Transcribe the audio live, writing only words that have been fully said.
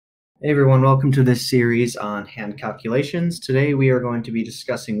Hey everyone, welcome to this series on hand calculations. Today we are going to be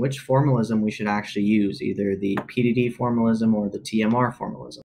discussing which formalism we should actually use, either the PDD formalism or the TMR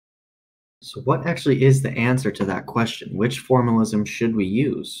formalism. So what actually is the answer to that question? Which formalism should we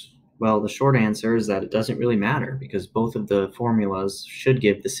use? Well, the short answer is that it doesn't really matter because both of the formulas should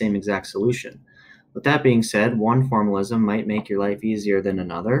give the same exact solution. With that being said, one formalism might make your life easier than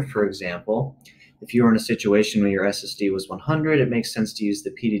another. For example, if you were in a situation where your SSD was 100, it makes sense to use the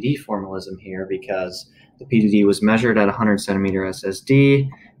PDD formalism here because the PDD was measured at 100 centimeter SSD.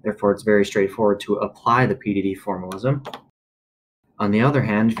 Therefore, it's very straightforward to apply the PDD formalism. On the other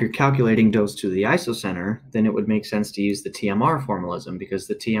hand, if you're calculating dose to the isocenter, then it would make sense to use the TMR formalism because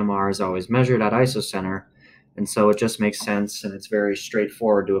the TMR is always measured at isocenter. And so it just makes sense, and it's very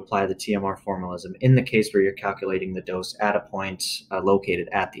straightforward to apply the TMR formalism in the case where you're calculating the dose at a point located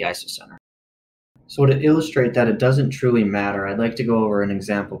at the isocenter. So to illustrate that it doesn't truly matter, I'd like to go over an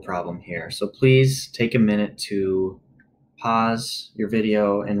example problem here. So please take a minute to pause your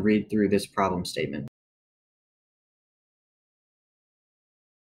video and read through this problem statement.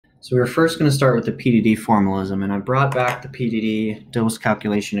 So we're first going to start with the PDD formalism, and I brought back the PDD dose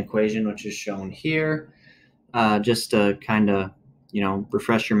calculation equation, which is shown here, just to kind of,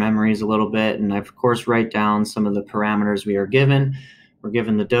 refresh your memories a little bit. And I, of course, write down some of the parameters we are given. We're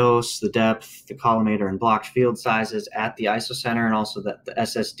given the dose, the depth, the collimator and blocked field sizes at the isocenter, and also that the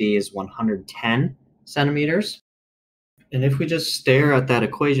SSD is 110 centimeters. And if we just stare at that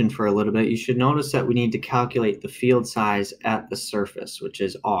equation for a little bit, you should notice that we need to calculate the field size at the surface, which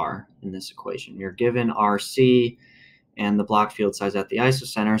is R in this equation. You're given RC and the blocked field size at the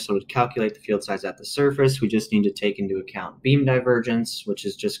isocenter. So to calculate the field size at the surface, we just need to take into account beam divergence, which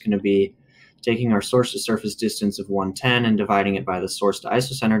is just going to be taking our source to surface distance of 110 and dividing it by the source to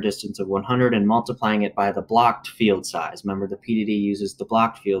isocenter distance of 100 and multiplying it by the blocked field size. Remember, the PDD uses the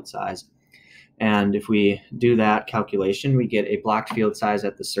blocked field size. And if we do that calculation, we get a blocked field size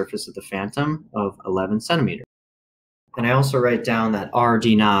at the surface of the phantom of 11 centimeters. And I also write down that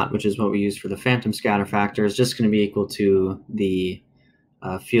RD naught, which is what we use for the phantom scatter factor, is just going to be equal to the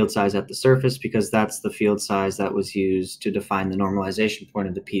field size at the surface, because that's the field size that was used to define the normalization point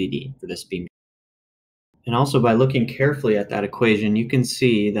of the PDD for this beam. And also, by looking carefully at that equation, you can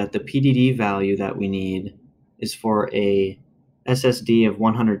see that the PDD value that we need is for a SSD of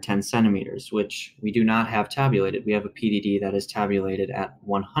 110 centimeters, which we do not have tabulated. We have a PDD that is tabulated at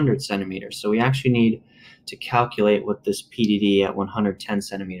 100 centimeters. So we actually need to calculate what this PDD at 110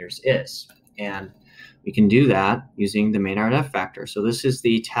 centimeters is. And we can do that using the Maynard F factor. So this is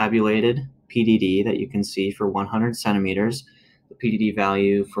the tabulated PDD that you can see for 100 centimeters. The PDD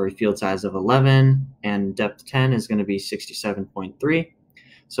value for a field size of 11 and depth 10 is going to be 67.3.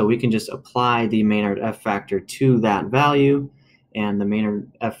 So we can just apply the Maynard F factor to that value, and the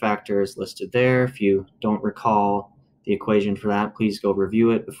Maynard F factor is listed there. If you don't recall the equation for that, please go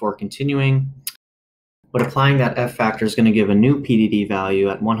review it before continuing. But applying that F factor is going to give a new PDD value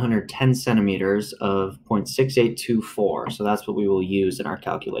at 110 centimeters of 0.6824. So that's what we will use in our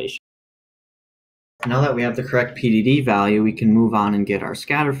calculation. Now that we have the correct PDD value, we can move on and get our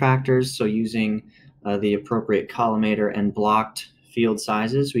scatter factors. So using the appropriate collimator and blocked field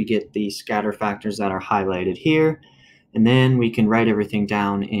sizes, we get the scatter factors that are highlighted here. And then we can write everything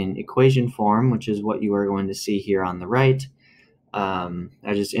down in equation form, which is what you are going to see here on the right. I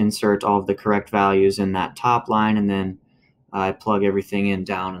just insert all of the correct values in that top line, and then I plug everything in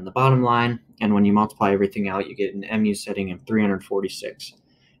down in the bottom line. And when you multiply everything out, you get an MU setting of 346.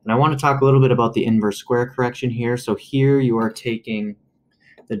 And I want to talk a little bit about the inverse square correction here. So here you are taking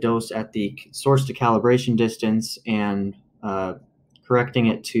the dose at the source to calibration distance and correcting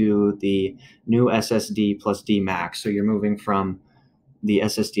it to the new SSD plus D max. So you're moving from the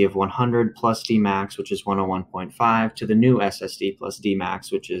SSD of 100 plus D max, which is 101.5, to the new SSD plus D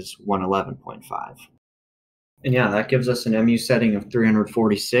max, which is 111.5. And yeah, that gives us an MU setting of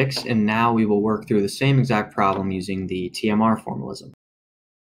 346. And now we will work through the same exact problem using the TMR formalism.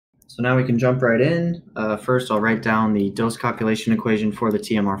 So now we can jump right in. First, I'll write down the dose calculation equation for the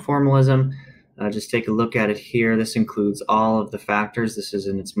TMR formalism. Just take a look at it here. This includes all of the factors. This is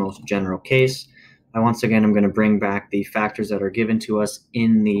in its most general case. Once again, I'm going to bring back the factors that are given to us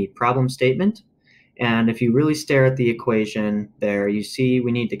in the problem statement. And if you really stare at the equation there, you see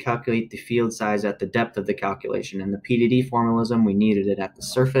we need to calculate the field size at the depth of the calculation. In the PDD formalism, we needed it at the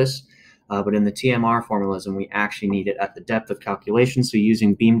surface. But in the TMR formalism, we actually need it at the depth of calculation. So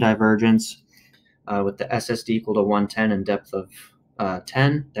using beam divergence with the SSD equal to 110 and depth of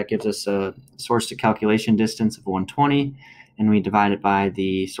 10, that gives us a source to calculation distance of 120. And we divide it by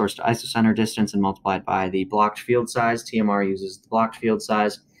the source to isocenter distance and multiply it by the blocked field size. TMR uses the blocked field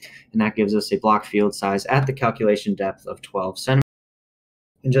size. and that gives us a block field size at the calculation depth of 12 centimeters.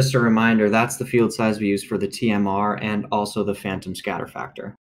 And just a reminder, that's the field size we use for the TMR and also the phantom scatter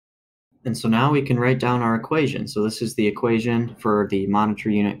factor. And so now we can write down our equation. So this is the equation for the monitor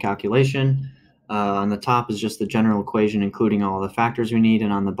unit calculation. On the top is just the general equation, including all the factors we need.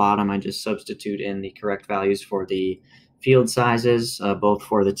 And on the bottom, I just substitute in the correct values for the field sizes, both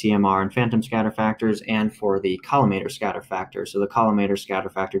for the TMR and phantom scatter factors and for the collimator scatter factor. So the collimator scatter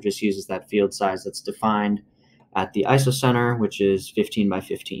factor just uses that field size that's defined at the isocenter, which is 15 by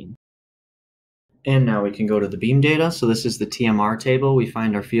 15. And now we can go to the beam data. So this is the TMR table. We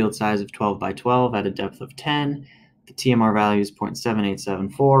find our field size of 12 by 12 at a depth of 10. The TMR value is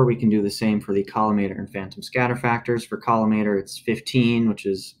 0.7874. We can do the same for the collimator and phantom scatter factors. For collimator, it's 15, which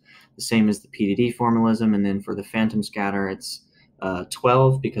is the same as the PDD formalism. And then for the phantom scatter, it's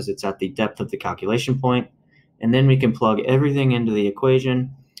 12 because it's at the depth of the calculation point. And then we can plug everything into the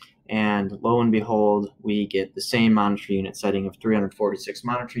equation. And lo and behold, we get the same monitor unit setting of 346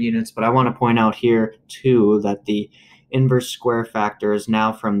 monitor units. But I want to point out here, too, that the inverse square factor is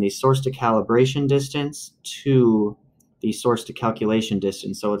now from the source to calibration distance to the source to calculation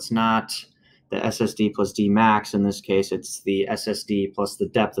distance. So it's not the SSD plus D max in this case, it's the SSD plus the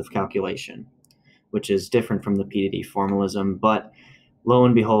depth of calculation, which is different from the PDD formalism. But lo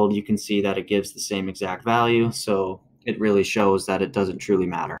and behold, you can see that it gives the same exact value. So it really shows that it doesn't truly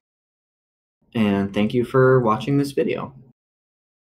matter. And thank you for watching this video.